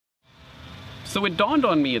So it dawned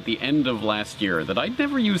on me at the end of last year that I'd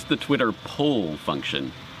never used the Twitter poll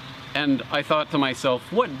function. And I thought to myself,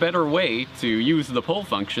 what better way to use the poll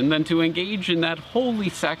function than to engage in that holy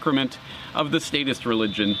sacrament of the statist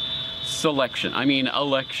religion,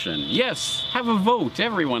 election. Yes, have a vote.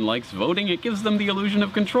 Everyone likes voting. It gives them the illusion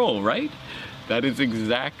of control, right? That is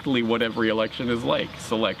exactly what every election is like,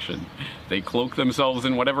 selection. They cloak themselves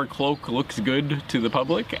in whatever cloak looks good to the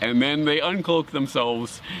public, and then they uncloak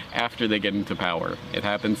themselves after they get into power. It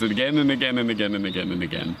happens again and again and again and again and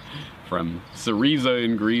again. From Syriza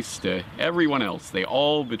in Greece to everyone else, they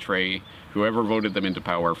all betray whoever voted them into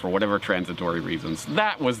power for whatever transitory reasons.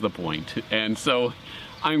 That was the point. And so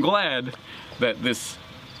I'm glad that this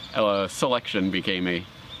selection became a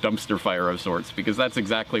dumpster fire of sorts, because that's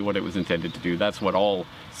exactly what it was intended to do. That's what all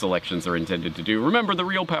selections are intended to do. Remember, the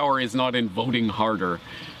real power is not in voting harder.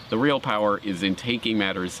 The real power is in taking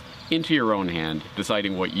matters into your own hand,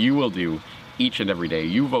 deciding what you will do each and every day.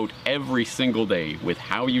 You vote every single day with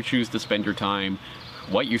how you choose to spend your time,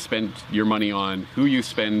 what you spend your money on, who you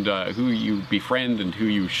befriend and who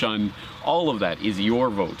you shun. All of that is your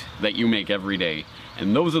vote that you make every day.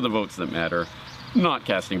 And those are the votes that matter, not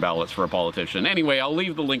casting ballots for a politician. Anyway, I'll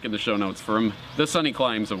leave the link in the show notes from the sunny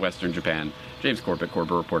climes of Western Japan. James Corbett,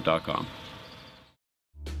 CorbettReport.com.